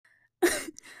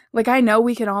Like, I know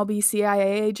we can all be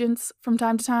CIA agents from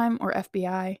time to time, or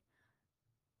FBI.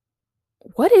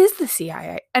 What is the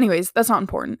CIA? Anyways, that's not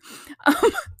important.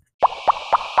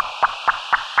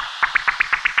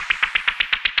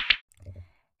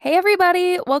 Hey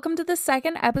everybody, welcome to the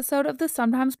second episode of the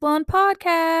Sometimes Blonde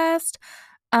podcast.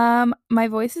 My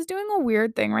voice is doing a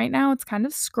weird thing right now. It's kind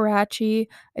of scratchy.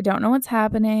 I don't know what's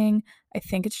happening. I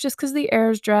think it's just because the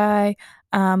air is dry.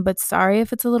 But sorry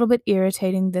if it's a little bit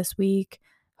irritating this week.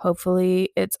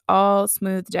 Hopefully it's all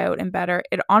smoothed out and better.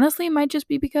 It honestly might just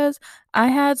be because I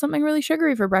had something really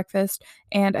sugary for breakfast,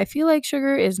 and I feel like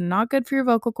sugar is not good for your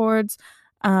vocal cords.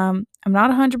 I'm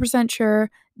not 100% sure.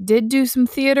 Did do some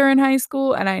theater in high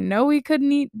school, and I know we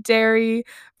couldn't eat dairy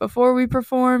before we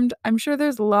performed. I'm sure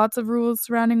there's lots of rules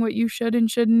surrounding what you should and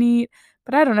shouldn't eat,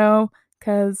 but I don't know,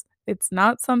 because it's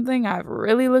not something I've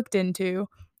really looked into.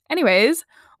 Anyways,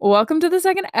 welcome to the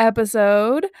second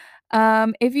episode.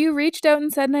 If you reached out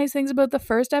and said nice things about the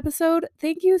first episode,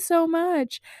 thank you so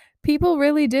much. People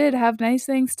really did have nice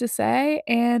things to say,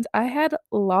 and I had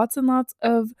lots and lots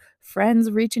of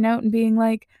friends reaching out and being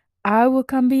like, I will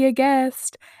come be a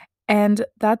guest. And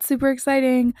that's super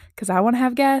exciting because I want to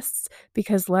have guests.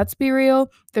 Because let's be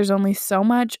real, there's only so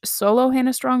much solo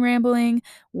Hannah Strong rambling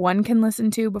one can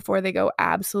listen to before they go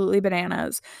absolutely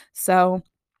bananas. So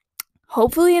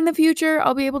hopefully in the future,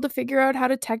 I'll be able to figure out how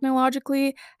to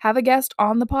technologically have a guest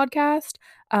on the podcast.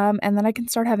 And then I can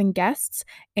start having guests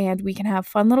and we can have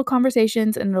fun little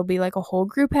conversations, and it'll be like a whole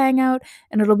group hangout,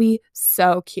 and it'll be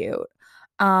so cute.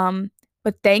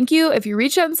 But thank you if you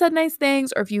reached out and said nice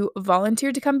things, or if you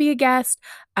volunteered to come be a guest.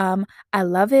 I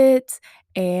love it.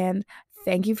 And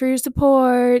thank you for your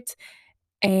support.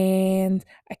 And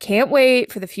I can't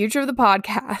wait for the future of the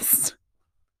podcast.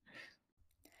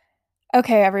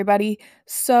 Okay, everybody.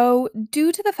 So,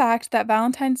 due to the fact that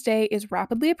Valentine's Day is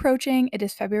rapidly approaching, it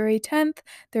is February 10th.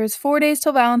 There's 4 days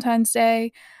till Valentine's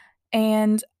Day.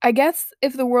 And I guess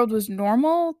if the world was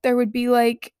normal, there would be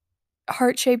like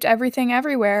heart-shaped everything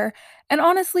everywhere. And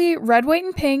honestly, red, white,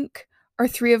 and pink are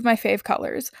three of my fave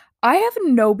colors. I have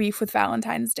no beef with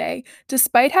Valentine's Day.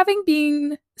 Despite having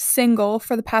been single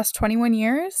for the past 21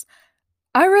 years,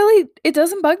 it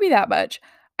doesn't bug me that much.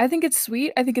 I think it's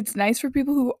sweet. I think it's nice for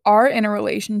people who are in a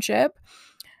relationship.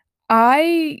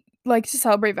 I like to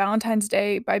celebrate Valentine's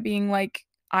Day by being like,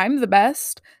 I'm the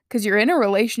best because you're in a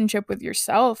relationship with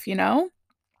yourself, you know?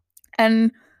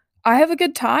 And I have a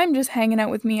good time just hanging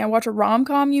out with me. I watch a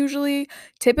rom-com usually.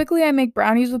 Typically, I make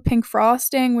brownies with pink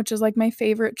frosting, which is like my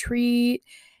favorite treat.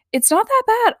 It's not that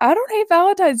bad. I don't hate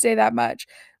Valentine's Day that much.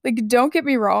 Like, don't get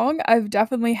me wrong, I've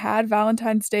definitely had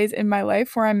Valentine's Days in my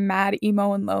life where I'm mad,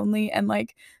 emo, and lonely and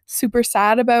like super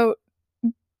sad about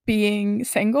being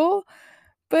single.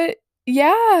 But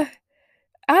yeah,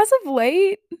 as of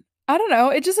late, I don't know,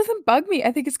 it just doesn't bug me.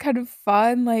 I think it's kind of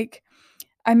fun. Like,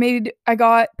 I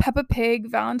got Peppa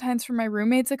Pig Valentines for my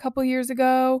roommates a couple years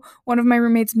ago. One of my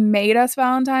roommates made us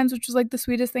Valentines, which was like the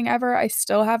sweetest thing ever. I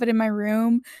still have it in my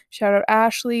room. Shout out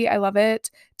Ashley. I love it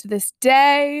to this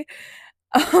day.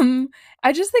 Um,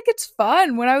 I just think it's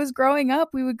fun. When I was growing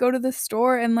up, we would go to the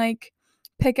store and like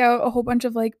pick out a whole bunch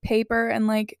of like paper and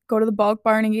like go to the bulk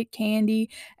barn and get candy,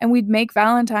 and we'd make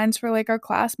Valentines for like our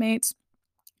classmates.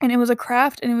 And it was a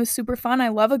craft and it was super fun. I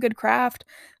love a good craft.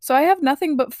 So I have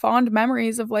nothing but fond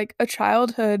memories of like a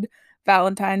childhood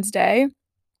Valentine's Day.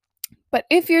 But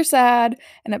if you're sad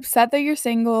and upset that you're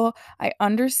single, I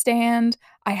understand.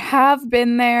 I have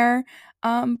been there.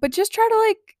 But just try to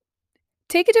like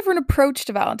take a different approach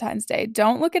to Valentine's Day.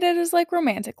 Don't look at it as like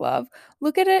romantic love.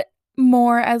 Look at it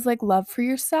more as like love for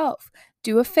yourself.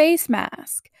 Do a face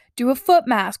mask. Do a foot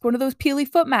mask, one of those peely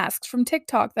foot masks from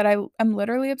TikTok that I'm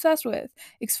literally obsessed with.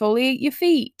 Exfoliate your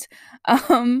feet.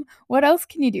 What else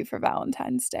can you do for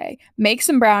Valentine's Day? Make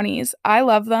some brownies. I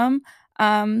love them.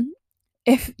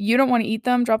 If you don't want to eat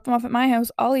them, drop them off at my house.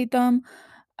 I'll eat them.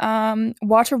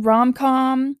 Watch a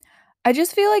rom-com. I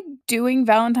just feel like doing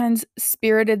Valentine's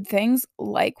spirited things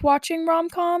like watching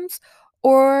rom-coms,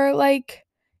 or like,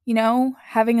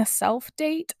 having a self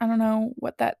date. I don't know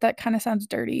what that kind of sounds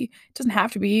dirty. It doesn't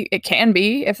have to be. It can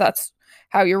be if that's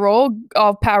how you roll.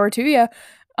 All power to you.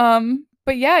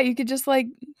 But yeah, you could just like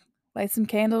light some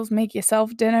candles, make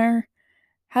yourself dinner,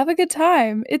 have a good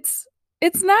time. It's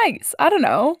nice. I don't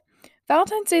know.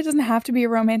 Valentine's Day doesn't have to be a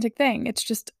romantic thing. It's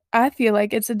just I feel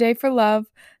like it's a day for love.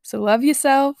 So love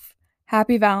yourself.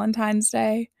 Happy Valentine's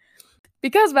Day.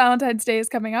 Because Valentine's Day is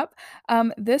coming up,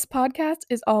 this podcast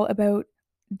is all about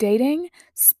dating,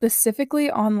 specifically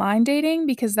online dating,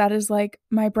 because that is like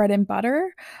my bread and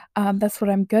butter. That's what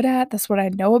I'm good at. That's what I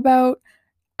know about.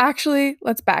 Actually,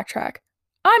 let's backtrack.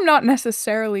 I'm not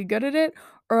necessarily good at it,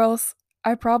 or else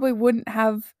I probably wouldn't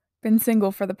have been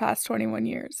single for the past 21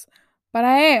 years. But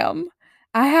I am.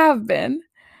 I have been.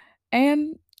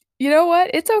 And you know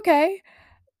what? It's okay.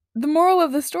 The moral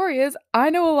of the story is I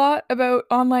know a lot about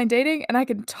online dating and I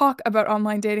can talk about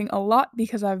online dating a lot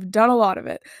because I've done a lot of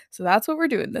it. So that's what we're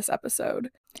doing this episode.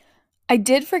 I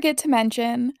did forget to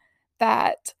mention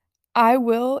that I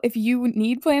will, if you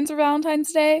need plans for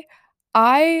Valentine's Day,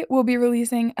 I will be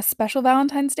releasing a special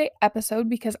Valentine's Day episode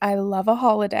because I love a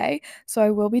holiday. So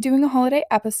I will be doing a holiday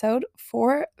episode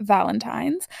for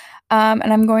Valentine's. And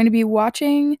I'm going to be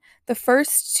watching the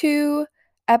first two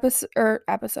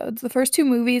episodes, the first two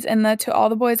movies in the To All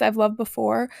the Boys I've Loved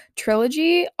Before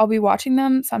trilogy. I'll be watching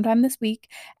them sometime this week.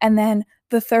 And then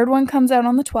the third one comes out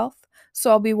on the 12th.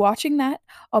 So I'll be watching that.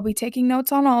 I'll be taking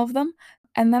notes on all of them.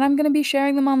 And then I'm going to be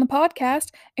sharing them on the podcast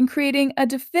and creating a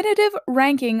definitive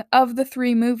ranking of the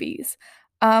three movies,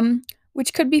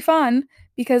 which could be fun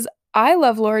because I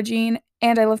love Laura Jean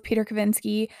and I love Peter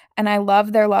Kavinsky and I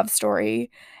love their love story.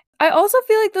 I also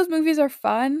feel like those movies are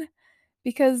fun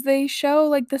because they show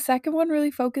like the second one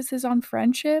really focuses on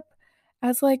friendship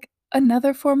as like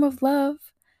another form of love.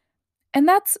 And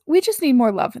we just need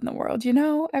more love in the world, you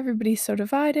know? Everybody's so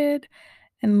divided.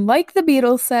 And like the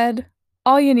Beatles said,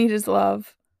 all you need is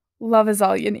love. Love is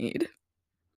all you need.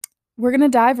 We're going to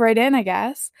dive right in, I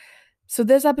guess. So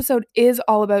this episode is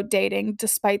all about dating,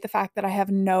 despite the fact that I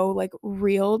have no like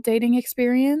real dating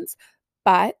experience,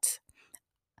 but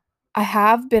I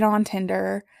have been on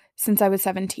Tinder since I was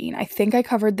 17. I think I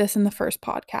covered this in the first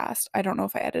podcast. I don't know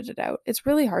if I edited it out. It's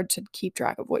really hard to keep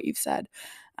track of what you've said.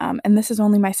 And this is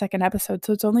only my second episode,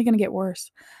 so it's only going to get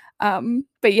worse.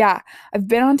 But yeah, I've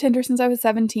been on Tinder since I was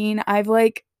 17. I've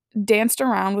like danced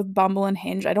around with Bumble and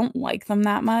Hinge. I don't like them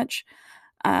that much,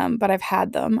 but I've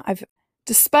had them.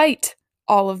 Despite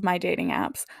all of my dating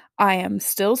apps, I am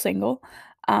still single.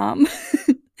 Um,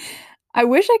 I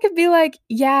wish I could be like,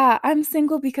 yeah, I'm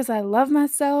single because I love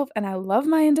myself and I love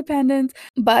my independence,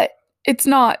 but it's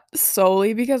not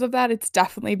solely because of that. It's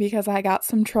definitely because I got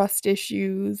some trust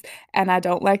issues and I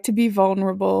don't like to be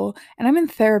vulnerable. And I'm in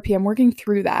therapy. I'm working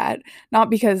through that. Not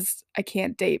because I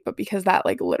can't date, but because that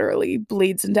like literally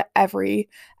bleeds into every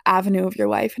avenue of your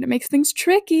life and it makes things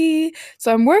tricky.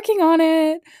 So I'm working on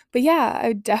it. But yeah,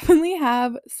 I definitely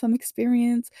have some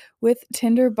experience with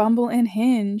Tinder, Bumble, and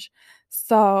Hinge.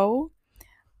 So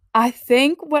I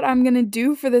think what I'm going to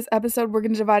do for this episode, we're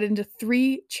going to divide it into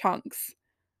three chunks.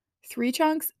 Three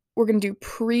chunks. We're going to do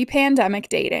pre-pandemic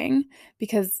dating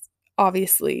because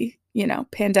obviously, you know,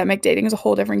 pandemic dating is a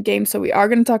whole different game. So we are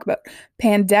going to talk about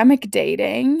pandemic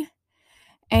dating.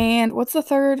 And what's the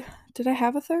third? Did I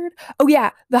have a third? Oh,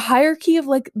 yeah. The hierarchy of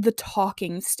like the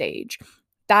talking stage.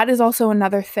 That is also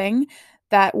another thing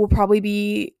that will probably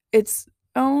be its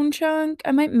own chunk.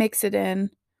 I might mix it in.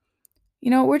 You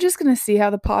know, we're just going to see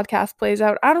how the podcast plays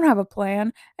out. I don't have a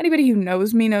plan. Anybody who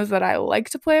knows me knows that I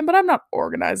like to plan, but I'm not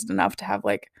organized enough to have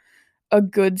like a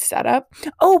good setup.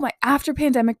 Oh, my after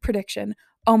pandemic prediction.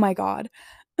 Oh my God.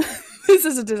 This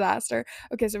is a disaster.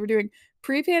 Okay, so we're doing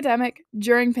pre-pandemic,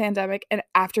 during pandemic, and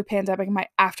after pandemic, my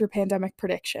after pandemic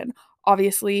prediction.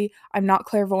 Obviously, I'm not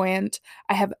clairvoyant.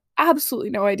 I have absolutely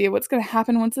no idea what's going to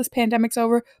happen once this pandemic's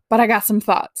over, but I got some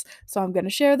thoughts. So I'm going to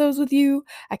share those with you.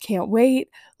 I can't wait.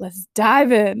 Let's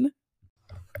dive in.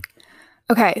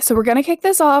 Okay, so we're gonna kick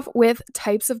this off with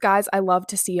types of guys I love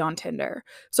to see on Tinder.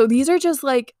 So these are just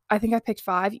like, I think I picked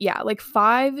five. Yeah, like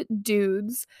five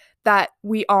dudes that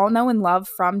we all know and love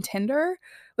from Tinder.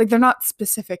 Like they're not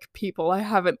specific people. I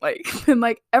haven't like been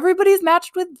like, everybody's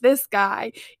matched with this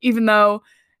guy, even though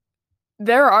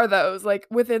there are those. Like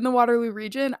within the Waterloo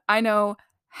region, I know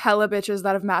hella bitches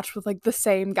that have matched with like the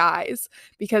same guys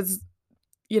because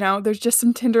you know, there's just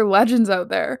some Tinder legends out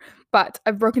there. But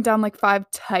I've broken down like five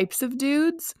types of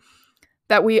dudes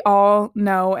that we all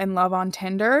know and love on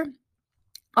Tinder.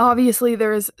 Obviously,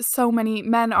 there's so many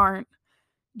men aren't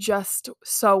just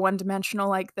so one-dimensional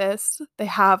like this. They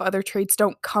have other traits.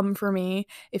 Don't come for me.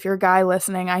 If you're a guy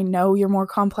listening, I know you're more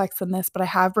complex than this, but I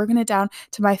have broken it down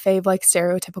to my fave like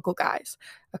stereotypical guys.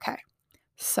 Okay.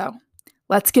 So,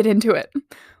 let's get into it.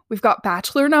 We've got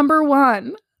bachelor number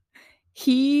 1.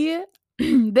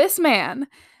 This man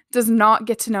does not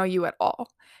get to know you at all.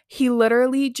 He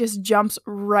literally just jumps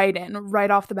right in, right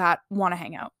off the bat, want to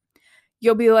hang out.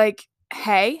 You'll be like,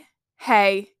 hey,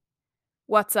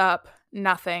 what's up?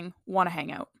 Nothing, want to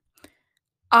hang out.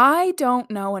 I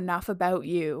don't know enough about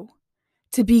you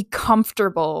to be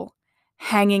comfortable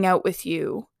hanging out with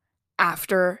you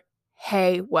after,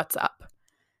 hey, what's up?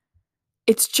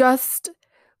 It's just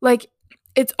like,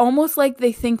 it's almost like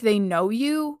they think they know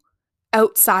you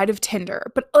outside of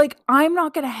Tinder. But like, I'm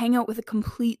not going to hang out with a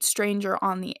complete stranger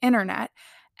on the internet.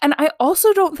 And I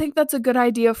also don't think that's a good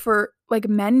idea for like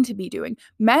men to be doing.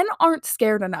 Men aren't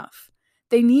scared enough.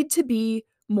 They need to be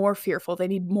more fearful. They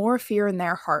need more fear in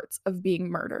their hearts of being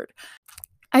murdered.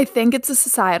 I think it's a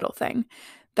societal thing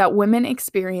that women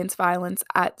experience violence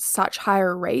at such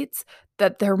higher rates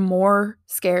that they're more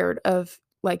scared of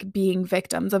like being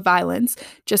victims of violence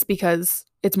just because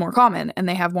it's more common and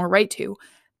they have more right to.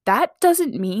 That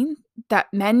doesn't mean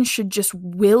that men should just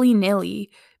willy-nilly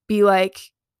be like,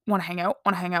 want to hang out,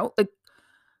 want to hang out. Like,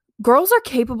 girls are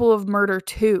capable of murder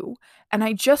too, and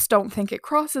I just don't think it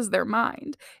crosses their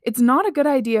mind. It's not a good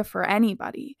idea for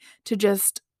anybody to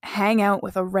just hang out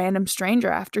with a random stranger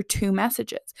after 2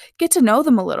 messages. Get to know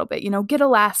them a little bit, get a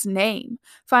last name,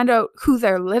 find out who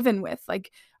they're living with.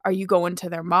 Like, are you going to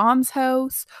their mom's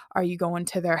house? Are you going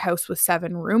to their house with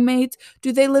 7 roommates?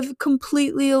 Do they live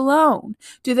completely alone?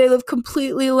 Do they live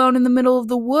completely alone in the middle of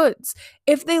the woods?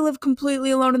 If they live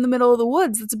completely alone in the middle of the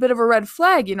woods, it's a bit of a red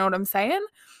flag, you know what I'm saying?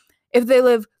 If they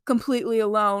live completely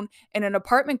alone in an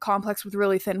apartment complex with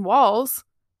really thin walls,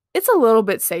 it's a little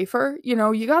bit safer.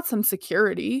 You got some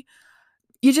security.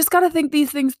 You just got to think these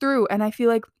things through. And I feel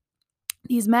like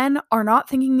these men are not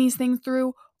thinking these things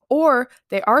through, or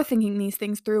they are thinking these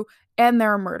things through and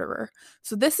they're a murderer.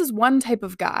 So this is one type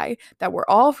of guy that we're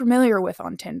all familiar with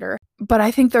on Tinder, but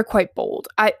I think they're quite bold.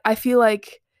 I feel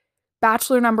like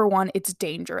bachelor number 1, it's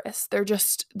dangerous.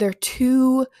 They're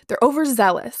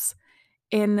overzealous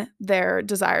in their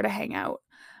desire to hang out.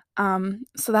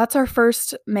 So that's our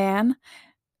first man.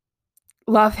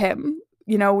 Love him.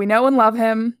 We know and love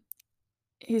him.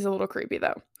 He's a little creepy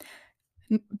though.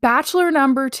 Bachelor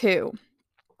number 2,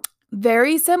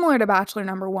 very similar to bachelor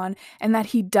number 1 in that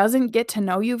he doesn't get to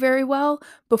know you very well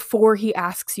before he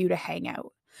asks you to hang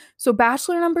out. So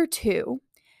bachelor number 2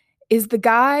 is the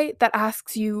guy that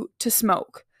asks you to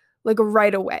smoke, like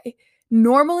right away.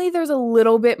 Normally, there's a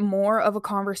little bit more of a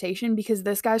conversation because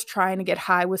this guy's trying to get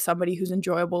high with somebody who's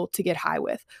enjoyable to get high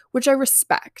with, which I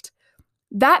respect.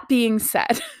 That being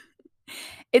said,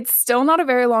 it's still not a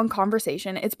very long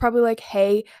conversation. It's probably like,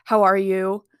 hey, how are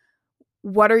you?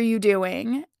 What are you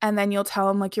doing? And then you'll tell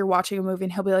him like you're watching a movie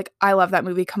and he'll be like, I love that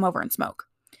movie. Come over and smoke.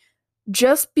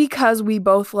 Just because we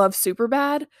both love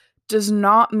Superbad does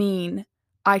not mean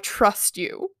I trust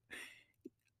you.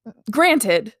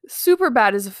 Granted,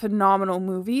 Superbad is a phenomenal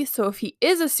movie, so if he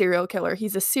is a serial killer,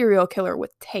 he's a serial killer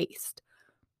with taste.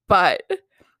 But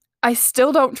I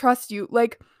still don't trust you.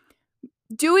 Like,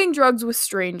 doing drugs with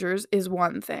strangers is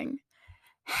one thing.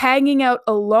 Hanging out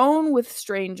alone with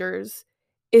strangers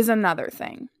is another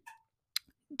thing.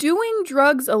 Doing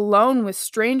drugs alone with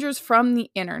strangers from the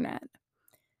internet,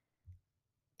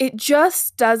 it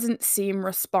just doesn't seem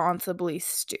responsibly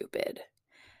stupid.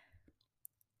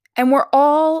 And we're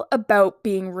all about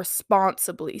being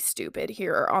responsibly stupid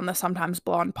here on the Sometimes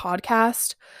Blonde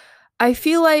podcast. I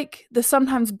feel like the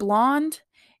Sometimes Blonde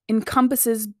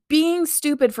encompasses being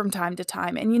stupid from time to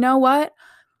time. And you know what?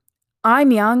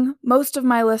 I'm young. Most of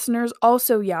my listeners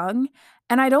also young.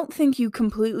 And I don't think you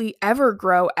completely ever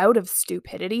grow out of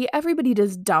stupidity. Everybody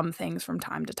does dumb things from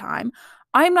time to time.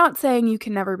 I'm not saying you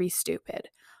can never be stupid.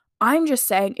 I'm just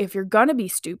saying if you're gonna be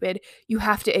stupid, you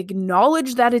have to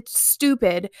acknowledge that it's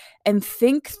stupid and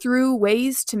think through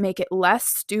ways to make it less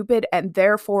stupid and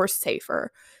therefore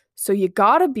safer. So you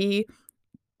gotta be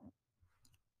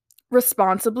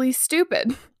responsibly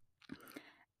stupid.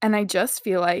 And I just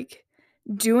feel like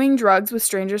doing drugs with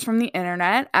strangers from the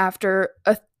internet after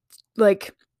a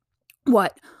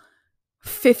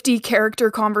 50 character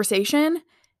conversation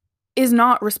is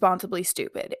not responsibly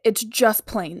stupid. It's just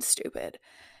plain stupid.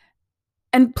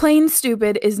 And plain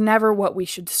stupid is never what we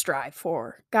should strive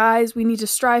for. Guys, we need to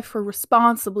strive for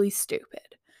responsibly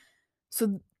stupid.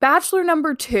 So bachelor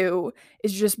number 2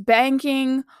 is just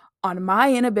banking on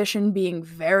my inhibition being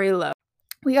very low.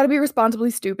 We got to be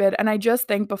responsibly stupid. And I just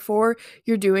think before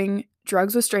you're doing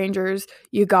drugs with strangers,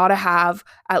 you got to have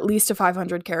at least a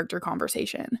 500 character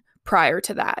conversation prior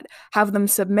to that. Have them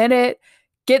submit it.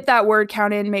 Get that word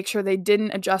count in, make sure they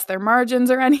didn't adjust their margins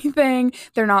or anything.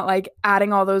 They're not like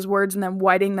adding all those words and then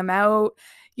whiting them out.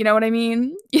 You know what I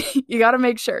mean? You got to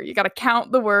make sure. You got to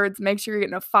count the words, make sure you're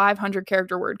getting a 500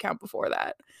 character word count before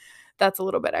that. That's a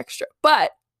little bit extra. But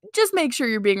just make sure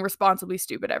you're being responsibly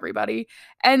stupid, everybody.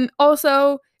 And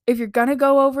also, if you're going to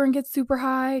go over and get super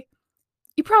high,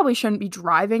 you probably shouldn't be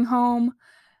driving home.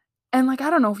 And I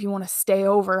don't know if you want to stay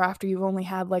over after you've only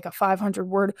had a 500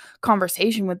 word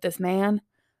conversation with this man.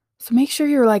 So make sure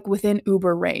you're within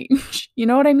Uber range. You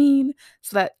know what I mean?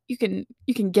 So that you can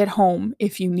get home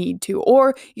if you need to,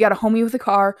 or you got a homie with a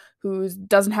car who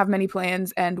doesn't have many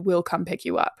plans and will come pick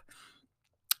you up.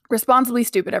 Responsibly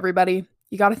stupid, everybody.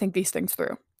 You got to think these things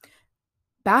through.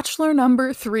 Bachelor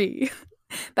number 3.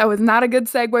 That was not a good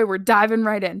segue. We're diving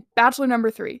right in. Bachelor number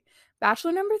 3.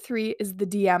 Bachelor number 3 is the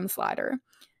DM slider.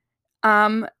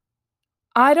 I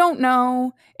don't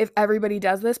know if everybody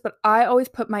does this, but I always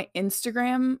put my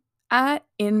Instagram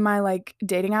in my like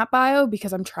dating app bio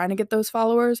because I'm trying to get those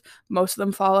followers. Most of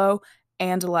them follow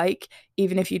and like,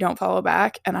 even if you don't follow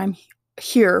back, and I'm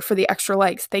here for the extra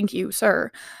likes. Thank you,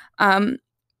 sir.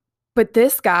 But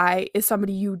this guy is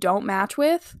somebody you don't match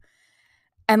with,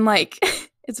 and like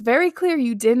it's very clear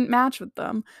you didn't match with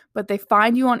them, but they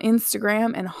find you on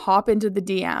Instagram and hop into the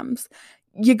DMs.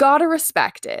 You gotta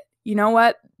respect it. You know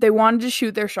what? They wanted to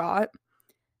shoot their shot,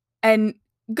 and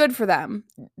good for them.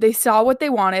 They saw what they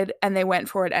wanted and they went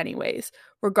for it anyways,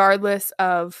 regardless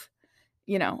of,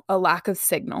 a lack of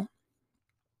signal.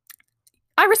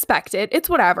 I respect it. It's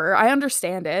whatever. I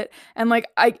understand it. And like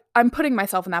I'm putting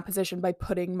myself in that position by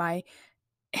putting my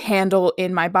handle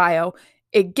in my bio.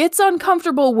 It gets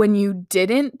uncomfortable when you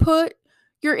didn't put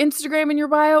your Instagram in your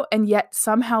bio and yet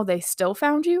somehow they still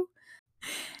found you.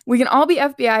 We can all be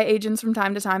FBI agents from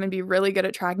time to time and be really good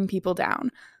at tracking people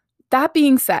down. That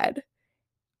being said,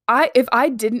 if I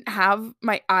didn't have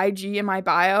my IG in my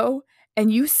bio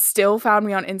and you still found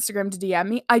me on Instagram to DM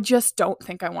me, I just don't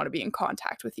think I want to be in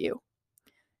contact with you.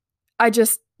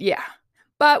 Yeah.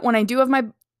 But when I do have my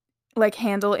like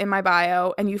handle in my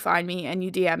bio and you find me and you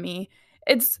DM me,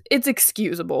 it's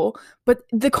excusable. But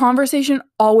the conversation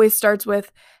always starts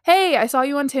with, "Hey, I saw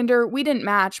you on Tinder. We didn't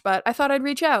match, but I thought I'd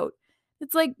reach out."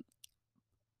 It's like,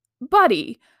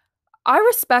 buddy, I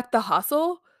respect the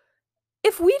hustle.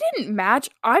 If we didn't match,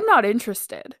 I'm not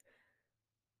interested.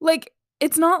 Like,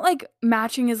 it's not like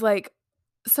matching is like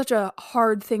such a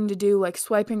hard thing to do. Like,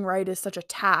 swiping right is such a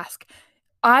task.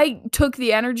 I took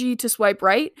the energy to swipe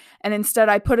right, and instead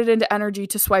I put it into energy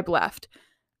to swipe left.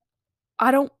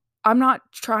 I'm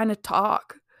not trying to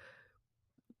talk,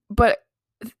 but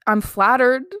I'm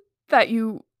flattered that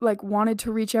you like wanted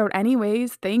to reach out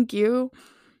anyways. Thank you.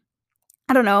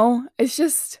 I don't know. It's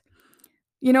just,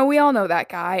 we all know that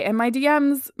guy. And my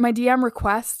DM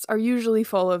requests are usually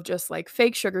full of just like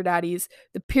fake sugar daddies,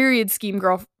 the period scheme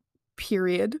girl,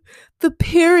 the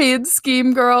period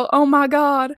scheme girl. Oh my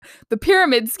God. The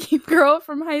pyramid scheme girl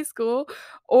from high school,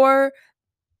 or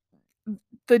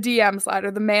the DM slider,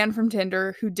 the man from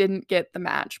Tinder who didn't get the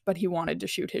match, but he wanted to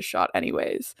shoot his shot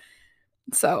anyways.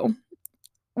 So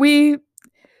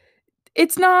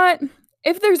it's not,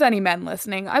 if there's any men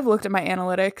listening, I've looked at my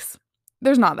analytics.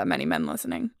 There's not that many men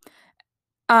listening.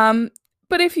 But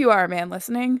if you are a man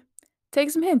listening,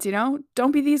 take some hints,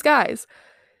 don't be these guys.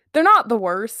 They're not the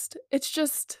worst.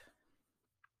 It's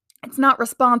not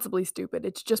responsibly stupid.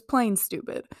 It's just plain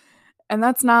stupid. And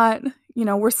that's not,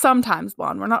 we're sometimes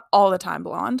blonde. We're not all the time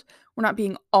blonde. We're not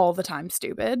being all the time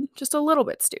stupid, just a little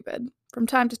bit stupid from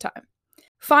time to time.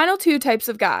 Final 2 types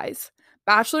of guys.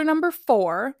 Bachelor number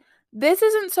 4. This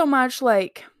isn't so much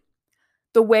like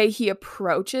the way he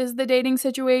approaches the dating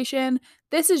situation.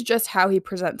 This is just how he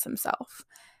presents himself.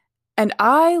 And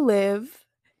I live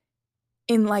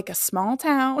in like a small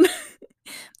town.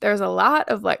 There's a lot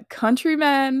of like country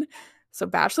men. So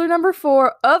bachelor number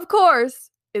 4, of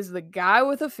course, is the guy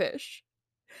with a fish.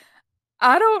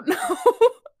 I don't know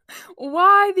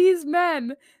why these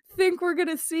men think we're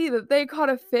gonna see that they caught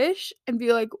a fish and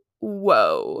be like,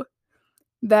 whoa,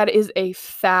 that is a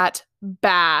fat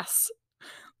bass.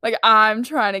 Like, I'm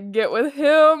trying to get with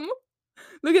him.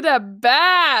 Look at that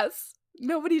bass.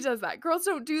 Nobody does that. Girls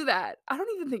don't do that. I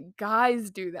don't even think guys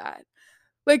do that.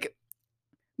 Like,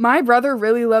 my brother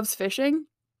really loves fishing.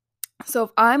 So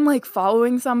if I'm like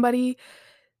following somebody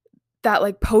that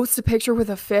like posts a picture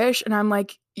with a fish and I'm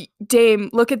like, "Dame,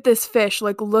 look at this fish.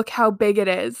 Like, look how big it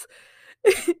is."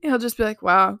 He'll just be like,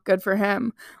 "Wow, good for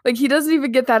him." Like, he doesn't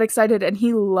even get that excited and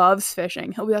he loves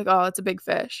fishing. He'll be like, "Oh, it's a big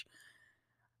fish."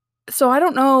 So I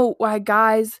don't know why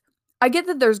guys, I get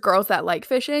that there's girls that like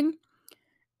fishing,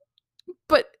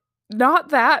 but not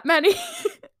that many.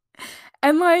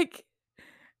 And like,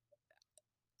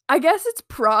 I guess it's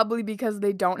probably because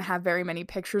they don't have very many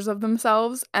pictures of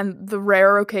themselves, and the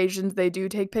rare occasions they do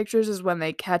take pictures is when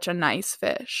they catch a nice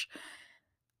fish.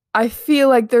 I feel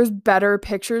like there's better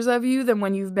pictures of you than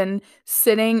when you've been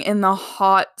sitting in the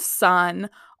hot sun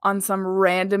on some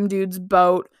random dude's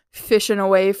boat fishing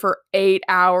away for 8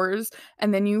 hours,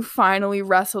 and then you finally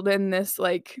wrestled in this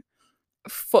like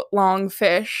foot-long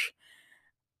fish.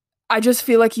 I just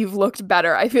feel like you've looked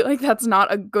better. I feel like that's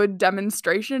not a good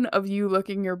demonstration of you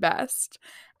looking your best.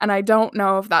 And I don't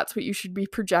know if that's what you should be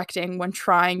projecting when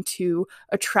trying to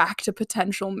attract a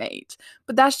potential mate.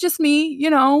 But that's just me,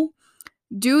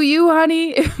 Do you,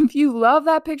 honey? If you love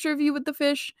that picture of you with the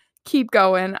fish, keep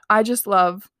going. I just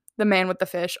love the man with the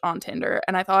fish on Tinder.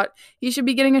 And I thought he should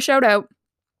be getting a shout out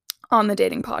on the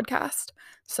dating podcast.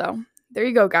 So there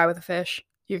you go, guy with a fish.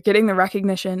 You're getting the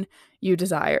recognition you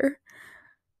desire.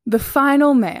 The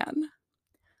final man,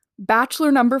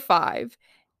 bachelor number 5,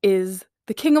 is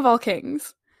the king of all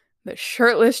kings, the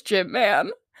shirtless gym man.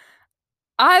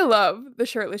 I love the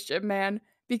shirtless gym man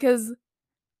because,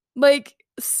 like,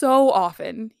 so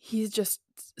often he's just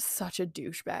such a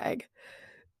douchebag.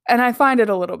 And I find it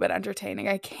a little bit entertaining,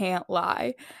 I can't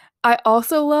lie. I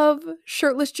also love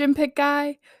shirtless gym pic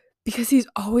guy because he's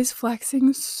always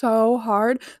flexing so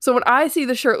hard. So when I see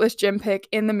the shirtless gym pic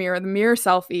in the mirror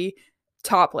selfie,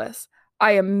 topless,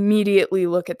 I immediately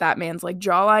look at that man's like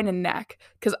jawline and neck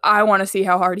because I want to see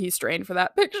how hard he strained for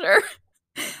that picture.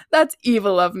 That's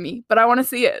evil of me, but I want to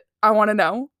see it. I want to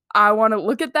know. I want to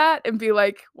look at that and be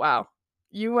like, wow,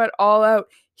 you went all out.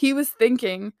 He was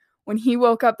thinking when he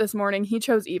woke up this morning, he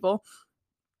chose evil.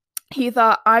 He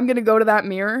thought, I'm going to go to that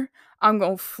mirror, I'm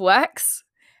going to flex,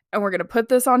 and we're going to put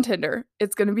this on Tinder.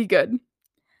 It's going to be good.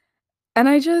 And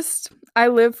I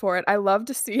live for it. I love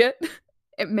to see it.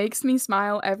 It makes me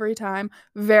smile every time.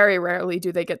 Very rarely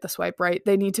do they get the swipe right.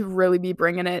 They need to really be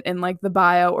bringing it in like the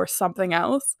bio or something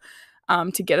else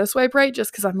to get a swipe right,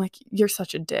 just because I'm like, you're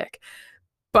such a dick.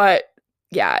 But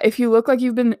yeah, if you look like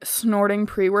you've been snorting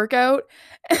pre-workout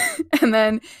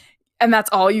and that's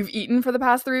all you've eaten for the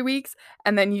past 3 weeks,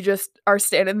 and then you just are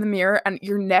standing in the mirror and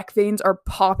your neck veins are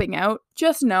popping out,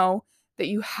 just know that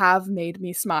you have made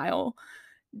me smile.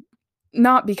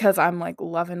 Not because I'm like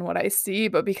loving what I see,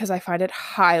 but because I find it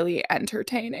highly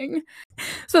entertaining.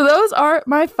 So those are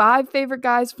my 5 favorite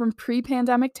guys from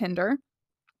pre-pandemic Tinder.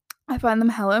 I find them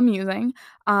hella amusing.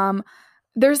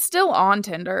 They're still on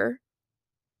Tinder.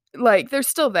 Like, they're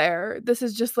still there. This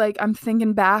is just like, I'm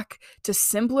thinking back to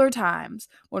simpler times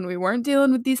when we weren't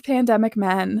dealing with these pandemic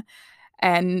men,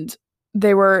 and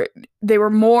they were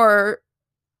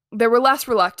less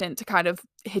reluctant to kind of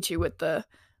hit you with the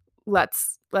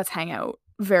let's hang out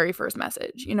very first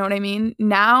message. You know what I mean?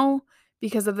 Now,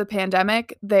 because of the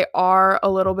pandemic, they are a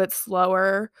little bit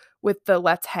slower with the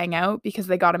let's hang out because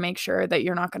they got to make sure that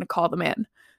you're not going to call them in.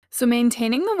 So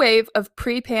maintaining the wave of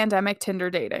pre-pandemic Tinder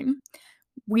dating.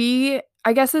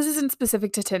 I guess this isn't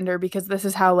specific to Tinder because this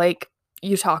is how like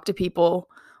you talk to people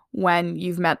when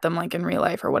you've met them like in real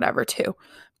life or whatever too.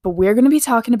 But we're going to be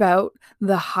talking about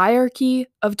the hierarchy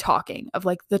of talking, of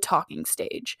like the talking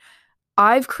stage.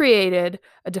 I've created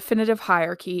a definitive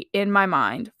hierarchy in my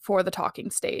mind for the talking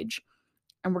stage.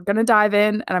 And we're going to dive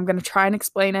in and I'm going to try and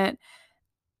explain it.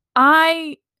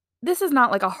 This is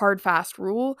not like a hard fast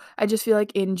rule. I just feel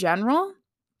like in general,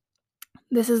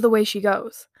 this is the way she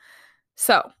goes.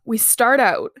 So we start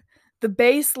out, the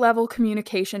base level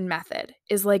communication method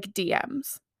is like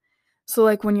DMs. So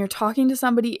like when you're talking to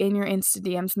somebody in your Insta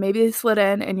DMs, maybe they slid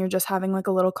in and you're just having like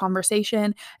a little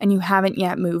conversation and you haven't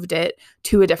yet moved it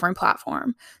to a different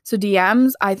platform. So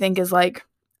DMs, I think, is like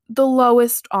the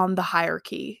lowest on the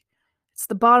hierarchy. It's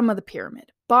the bottom of the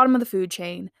pyramid, bottom of the food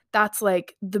chain. That's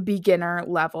like the beginner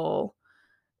level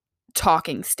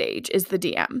talking stage is the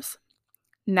DMs.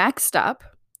 Next up,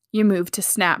 you move to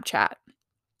Snapchat.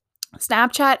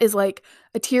 Snapchat is like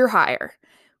a tier higher,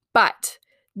 but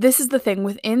this is the thing.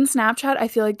 Within Snapchat, I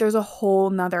feel like there's a whole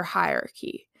nother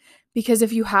hierarchy because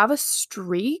if you have a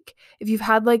streak, if you've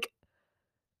had like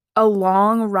a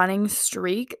long running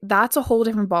streak, that's a whole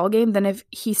different ballgame than if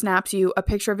he snaps you a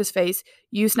picture of his face,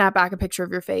 you snap back a picture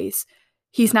of your face,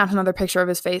 he snaps another picture of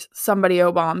his face, somebody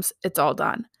O-bombs, it's all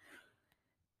done.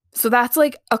 So that's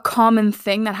like a common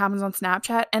thing that happens on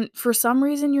Snapchat. And for some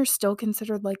reason, you're still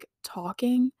considered like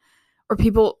talking. Or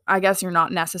people, I guess you're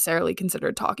not necessarily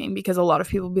considered talking because a lot of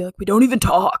people be like, we don't even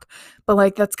talk. But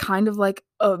like, that's kind of like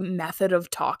a method of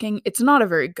talking. It's not a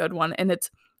very good one and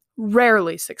it's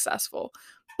rarely successful.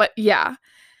 But yeah,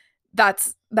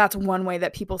 that's one way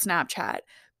that people Snapchat.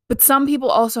 But some people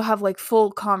also have like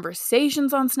full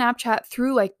conversations on Snapchat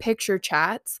through like picture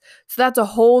chats. So that's a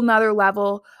whole nother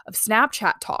level of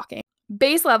Snapchat talking.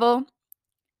 Base level,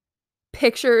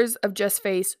 pictures of just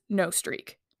face, no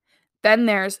streak. Then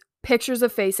there's pictures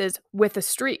of faces with a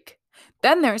streak.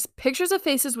 Then there's pictures of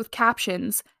faces with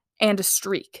captions and a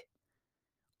streak.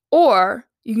 Or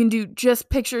you can do just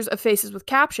pictures of faces with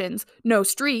captions, no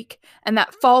streak, and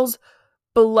that falls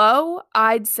below,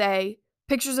 I'd say,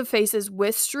 pictures of faces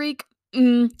with streak.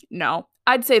 No,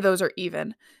 I'd say those are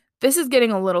even. This is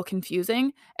getting a little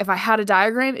confusing. If I had a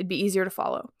diagram, it'd be easier to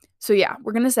follow. So yeah,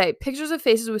 we're going to say pictures of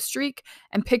faces with streak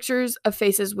and pictures of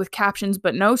faces with captions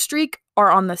but no streak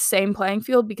are on the same playing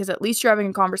field because at least you're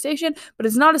having a conversation, but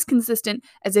it's not as consistent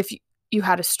as if you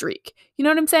had a streak. You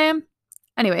know what I'm saying?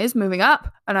 Anyways, moving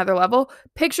up another level,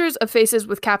 pictures of faces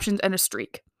with captions and a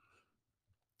streak.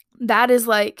 That is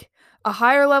like a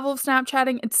higher level of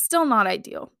Snapchatting. It's still not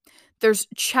ideal. There's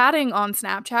chatting on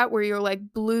Snapchat where you're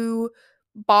like blue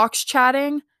box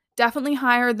chatting, definitely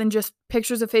higher than just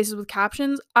pictures of faces with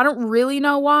captions. I don't really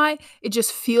know why. It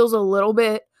just feels a little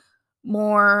bit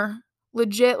more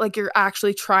legit, like you're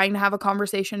actually trying to have a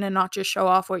conversation and not just show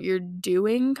off what you're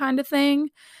doing kind of thing.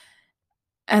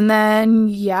 And then,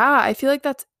 yeah, I feel like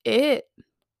that's it.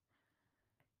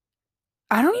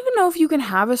 I don't even know if you can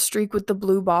have a streak with the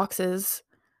blue boxes.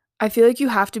 I feel like you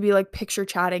have to be like picture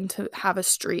chatting to have a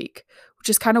streak, which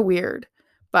is kind of weird.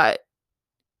 But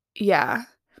yeah.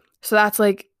 So that's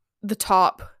like the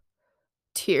top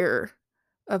tier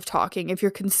of talking. If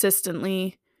you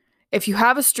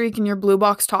have a streak in your blue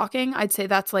box talking, I'd say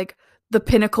that's like the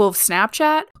pinnacle of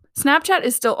Snapchat. Snapchat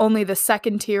is still only the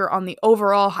second tier on the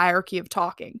overall hierarchy of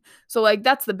talking. So like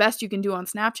that's the best you can do on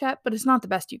Snapchat, but it's not the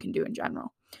best you can do in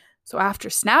general. So after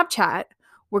Snapchat,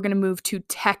 we're going to move to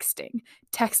texting.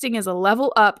 Texting is a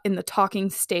level up in the talking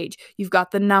stage. You've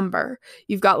got the number.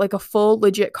 You've got like a full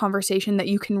legit conversation that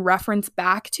you can reference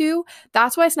back to.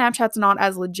 That's why Snapchat's not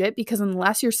as legit, because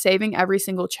unless you're saving every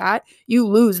single chat, you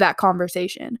lose that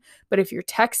conversation. But if you're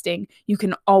texting, you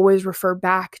can always refer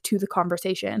back to the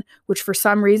conversation, which for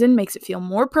some reason makes it feel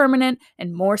more permanent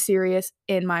and more serious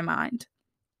in my mind.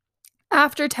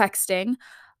 After texting,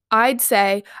 I'd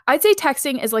say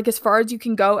texting is like as far as you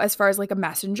can go as far as like a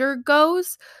messenger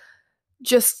goes.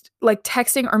 Just like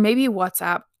texting, or maybe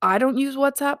WhatsApp. I don't use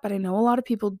WhatsApp, but I know a lot of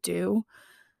people do.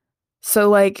 So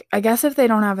like I guess if they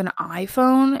don't have an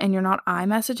iPhone and you're not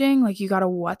iMessaging, like you got to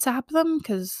WhatsApp them,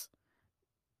 cuz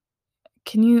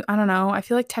I don't know. I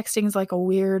feel like texting is like a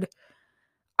weird.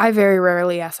 I very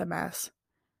rarely SMS.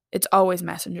 It's always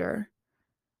Messenger.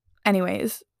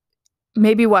 Anyways,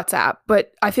 maybe WhatsApp,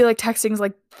 but I feel like texting is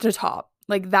like the top.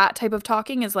 Like that type of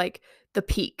talking is like the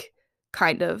peak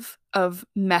kind of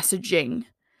messaging.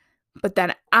 But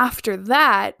then after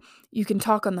that, you can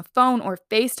talk on the phone or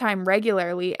FaceTime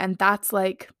regularly, and that's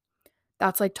like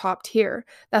top tier.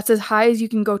 That's as high as you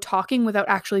can go talking without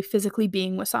actually physically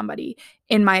being with somebody,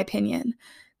 in my opinion.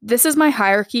 This is my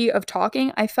hierarchy of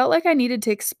talking. I felt like I needed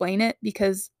to explain it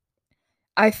because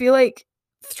I feel like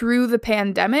through the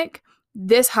pandemic,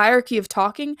 this hierarchy of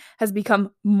talking has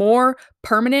become more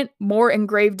permanent, more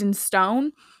engraved in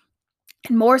stone,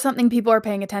 and more something people are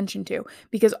paying attention to.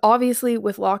 Because obviously,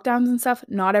 with lockdowns and stuff,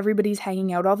 not everybody's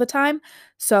hanging out all the time.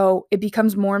 So it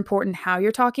becomes more important how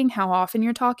you're talking, how often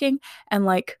you're talking, and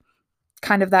like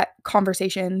kind of that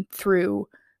conversation through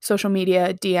social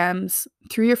media, DMs,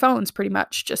 through your phones, pretty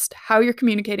much, just how you're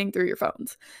communicating through your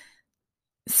phones.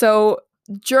 So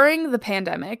during the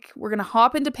pandemic, we're going to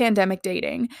hop into pandemic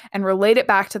dating and relate it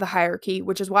back to the hierarchy,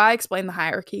 which is why I explained the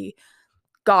hierarchy.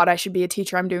 God, I should be a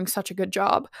teacher. I'm doing such a good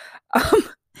job.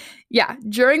 Yeah,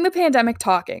 during the pandemic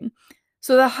talking.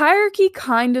 So the hierarchy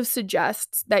kind of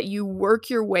suggests that you work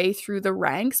your way through the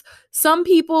ranks. Some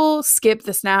people skip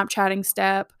the Snapchatting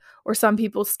step, or some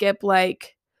people skip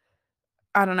like,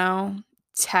 I don't know,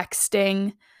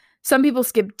 texting. Some people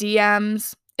skip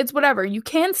DMs. It's whatever. You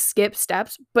can skip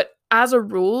steps, but as a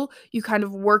rule, you kind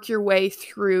of work your way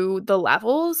through the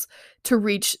levels to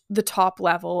reach the top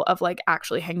level of like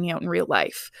actually hanging out in real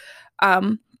life.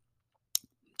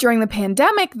 During the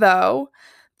pandemic, though,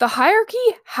 the hierarchy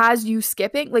has you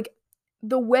skipping. Like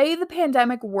the way the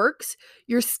pandemic works,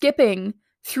 you're skipping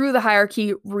through the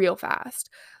hierarchy real fast.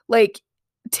 Like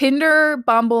Tinder,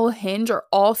 Bumble, Hinge are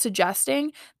all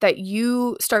suggesting that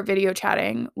you start video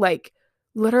chatting like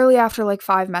literally after like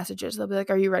 5 messages. They'll be like,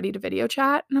 "Are you ready to video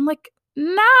chat?" And I'm like,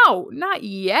 "No, not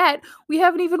yet. We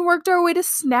haven't even worked our way to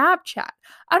Snapchat."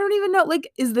 I don't even know, like,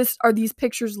 are these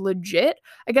pictures legit?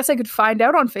 I guess I could find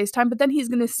out on FaceTime, but then he's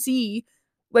gonna see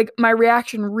like my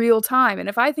reaction real time. And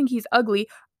if I think he's ugly,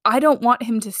 I don't want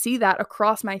him to see that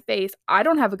across my face. I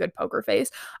don't have a good poker face.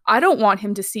 I don't want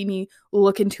him to see me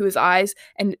look into his eyes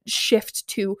and shift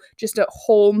to just a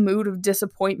whole mood of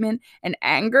disappointment and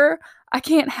anger. I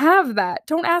can't have that.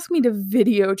 Don't ask me to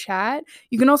video chat.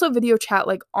 You can also video chat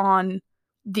like on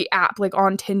the app, like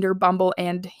on Tinder, Bumble,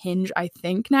 and Hinge, I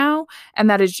think now. And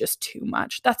that is just too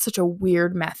much. That's such a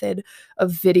weird method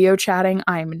of video chatting.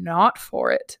 I'm not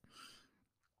for it.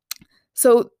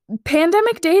 So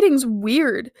pandemic dating's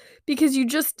weird because you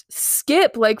just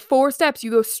skip like 4 steps.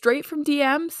 You go straight from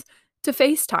DMs to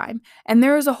FaceTime. And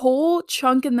there is a whole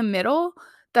chunk in the middle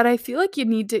that I feel like you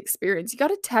need to experience. You got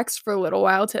to text for a little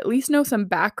while to at least know some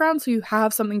background so you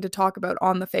have something to talk about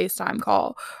on the FaceTime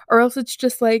call. Or else it's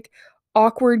just like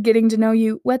awkward getting to know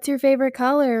you. What's your favorite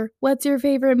color? What's your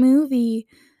favorite movie?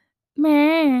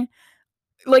 Meh.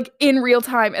 Like in real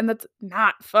time, and that's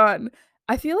not fun.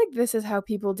 I feel like this is how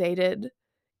people dated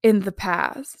in the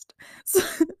past. So,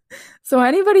 so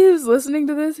anybody who's listening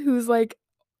to this who's like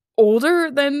older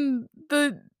than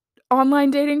the online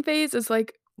dating phase is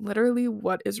like, literally,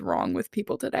 what is wrong with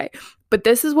people today? But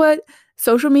this is what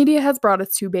social media has brought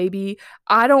us to, baby.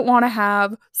 I don't want to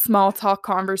have small talk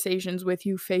conversations with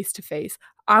you face to face.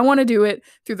 I want to do it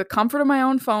through the comfort of my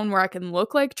own phone where I can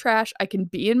look like trash. I can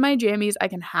be in my jammies. I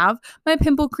can have my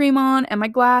pimple cream on and my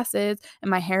glasses and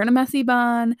my hair in a messy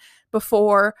bun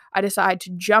before I decide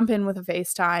to jump in with a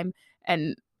FaceTime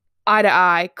and eye to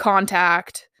eye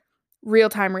contact,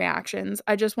 real-time reactions.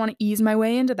 I just want to ease my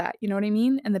way into that. You know what I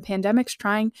mean? And the pandemic's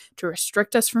trying to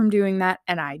restrict us from doing that,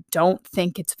 and I don't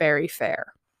think it's very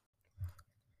fair.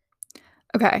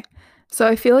 Okay, so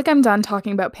I feel like I'm done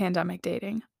talking about pandemic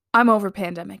dating. I'm over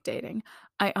pandemic dating.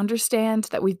 I understand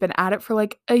that we've been at it for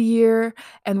like a year,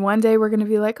 and one day we're going to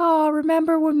be like, oh,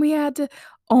 remember when we had to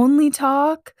only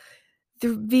talk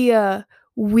via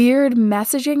weird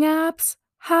messaging apps?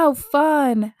 How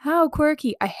fun. How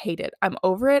quirky. I hate it. I'm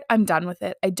over it. I'm done with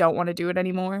it. I don't want to do it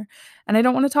anymore. And I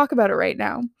don't want to talk about it right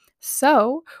now.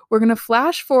 So we're going to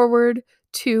flash forward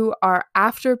to our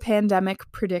after pandemic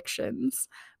predictions.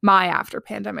 My after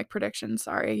pandemic predictions.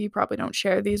 Sorry, you probably don't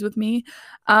share these with me.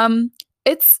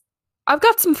 It's I've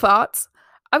got some thoughts.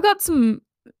 I've got some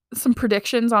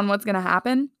predictions on what's going to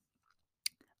happen.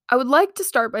 I would like to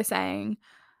start by saying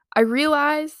I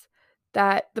realize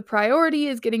that the priority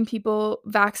is getting people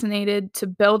vaccinated to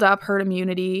build up herd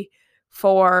immunity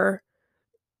to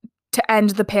end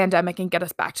the pandemic and get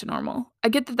us back to normal. I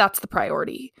get that that's the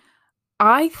priority.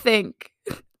 I think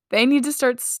they need to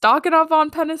start stocking up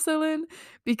on penicillin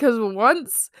because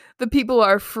once the people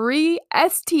are free,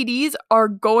 STDs are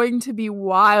going to be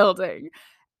wilding.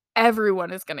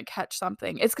 Everyone is going to catch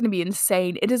something. It's going to be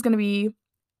insane. It is going to be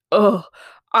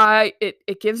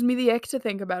it gives me the ick to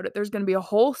think about it. There's going to be a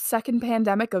whole second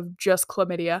pandemic of just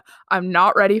chlamydia. I'm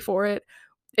not ready for it.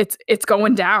 It's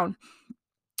going down.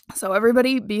 So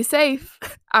everybody be safe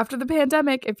after the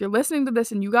pandemic. If you're listening to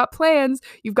this and you got plans,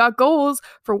 you've got goals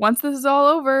for once this is all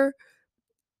over,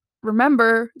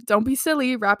 remember, don't be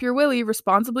silly, wrap your willy,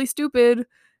 responsibly stupid.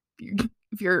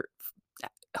 If you're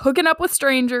hooking up with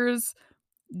strangers,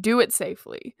 do it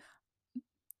safely.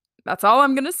 That's all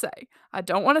I'm going to say. I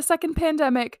don't want a second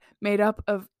pandemic made up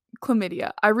of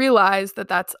chlamydia. I realize that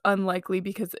that's unlikely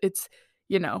because it's,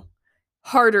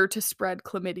 harder to spread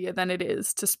chlamydia than it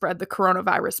is to spread the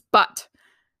coronavirus. But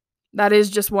that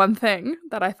is just one thing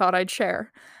that I thought I'd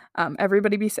share.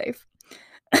 Everybody be safe.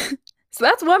 So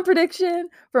that's one prediction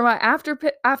for my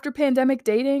after pandemic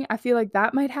dating. I feel like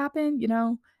that might happen.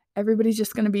 Everybody's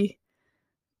just going to be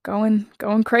going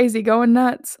crazy, going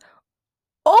nuts.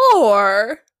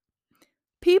 Or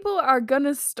people are going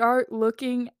to start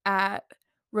looking at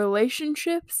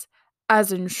relationships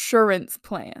as insurance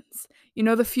plans.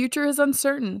 The future is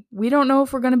uncertain. We don't know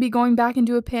if we're going to be going back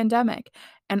into a pandemic.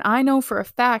 And I know for a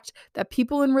fact that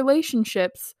people in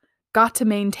relationships got to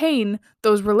maintain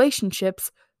those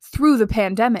relationships through the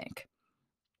pandemic.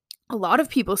 A lot of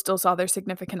people still saw their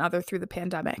significant other through the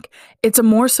pandemic. It's a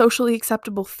more socially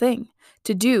acceptable thing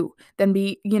to do than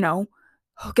be,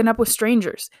 hooking up with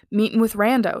strangers, meeting with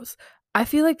randos. I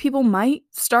feel like people might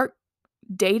start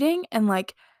dating and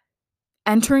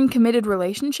entering committed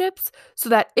relationships so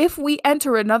that if we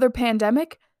enter another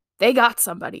pandemic, they got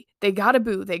somebody, they got a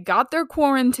boo, they got their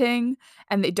quarantine,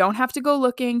 and they don't have to go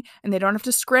looking and they don't have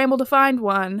to scramble to find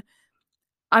one.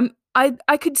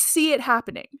 I could see it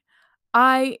happening.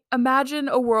 I imagine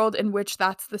a world in which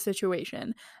that's the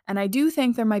situation, and I do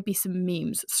think there might be some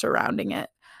memes surrounding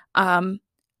it. And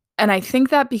I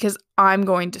think that because I'm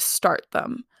going to start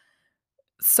them.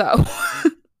 So,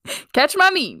 catch my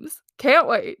memes. Can't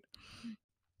wait.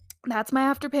 That's my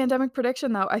after pandemic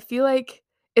prediction, though. I feel like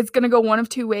it's going to go one of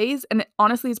two ways, and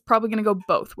honestly, it's probably going to go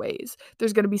both ways.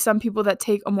 There's going to be some people that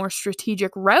take a more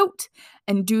strategic route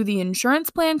and do the insurance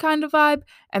plan kind of vibe,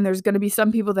 and there's going to be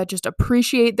some people that just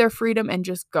appreciate their freedom and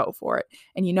just go for it.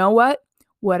 And you know what?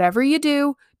 Whatever you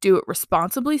do it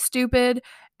responsibly, stupid,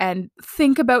 and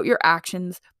think about your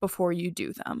actions before you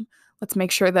do them. Let's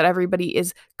make sure that everybody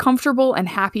is comfortable and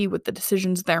happy with the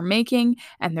decisions they're making,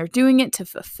 and they're doing it to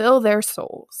fulfill their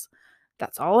souls.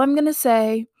 That's all I'm going to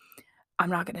say. I'm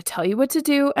not going to tell you what to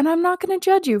do, and I'm not going to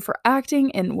judge you for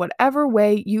acting in whatever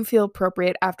way you feel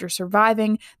appropriate after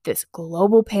surviving this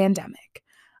global pandemic.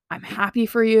 I'm happy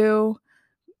for you.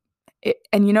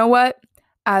 And you know what?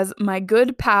 As my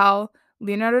good pal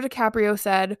Leonardo DiCaprio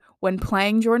said when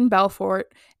playing Jordan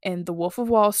Belfort in The Wolf of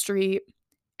Wall Street,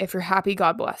 if you're happy,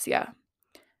 God bless you.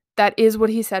 That is what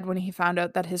he said when he found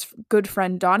out that his good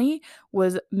friend Donnie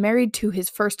was married to his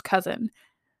first cousin.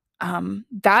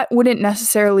 That wouldn't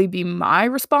necessarily be my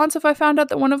response if I found out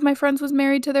that one of my friends was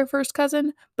married to their first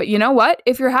cousin. But you know what?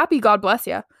 If you're happy, God bless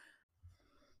you.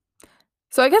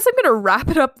 So I guess I'm going to wrap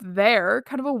it up there.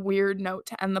 Kind of a weird note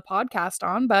to end the podcast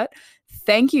on, but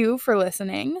thank you for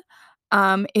listening.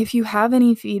 If you have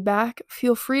any feedback,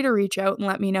 feel free to reach out and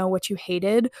let me know what you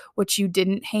hated, what you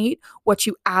didn't hate, what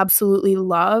you absolutely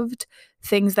loved,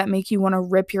 things that make you want to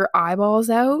rip your eyeballs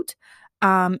out.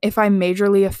 If I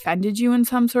majorly offended you in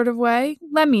some sort of way,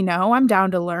 let me know. I'm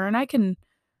down to learn.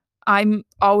 I'm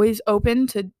always open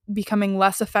to becoming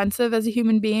less offensive as a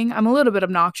human being. I'm a little bit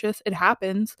obnoxious. It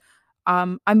happens.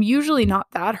 I'm usually not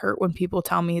that hurt when people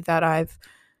tell me that I've,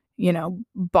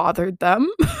 bothered them.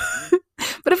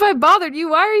 But if I bothered you,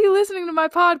 why are you listening to my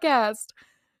podcast?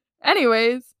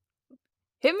 Anyways,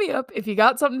 hit me up if you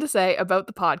got something to say about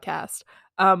the podcast.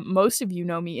 Most of you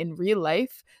know me in real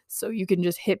life, so you can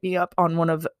just hit me up on one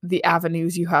of the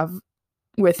avenues you have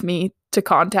with me to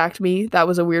contact me. That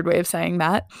was a weird way of saying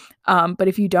that. But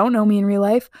if you don't know me in real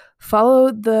life,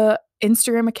 follow the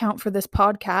Instagram account for this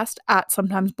podcast at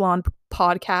Sometimes Blonde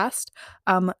Podcast.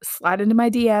 Slide into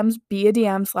my DMs, be a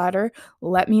DM slider.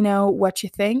 Let me know what you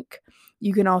think.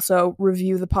 You can also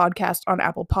review the podcast on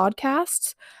Apple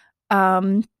Podcasts.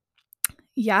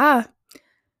 Yeah.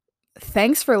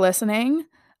 Thanks for listening.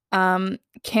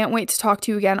 Can't wait to talk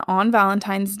to you again on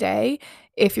Valentine's Day.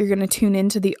 If you're going to tune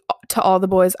into the To All the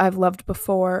Boys I've Loved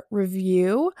Before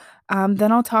review,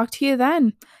 then I'll talk to you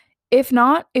then. If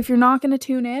not, if you're not going to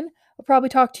tune in, I'll probably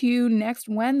talk to you next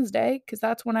Wednesday because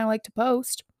that's when I like to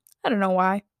post. I don't know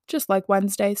why, just like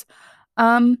Wednesdays.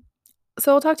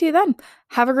 So I'll talk to you then.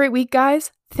 Have a great week,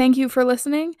 guys. Thank you for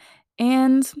listening,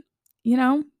 and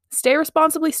stay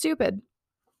responsibly stupid.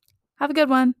 Have a good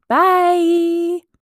one. Bye.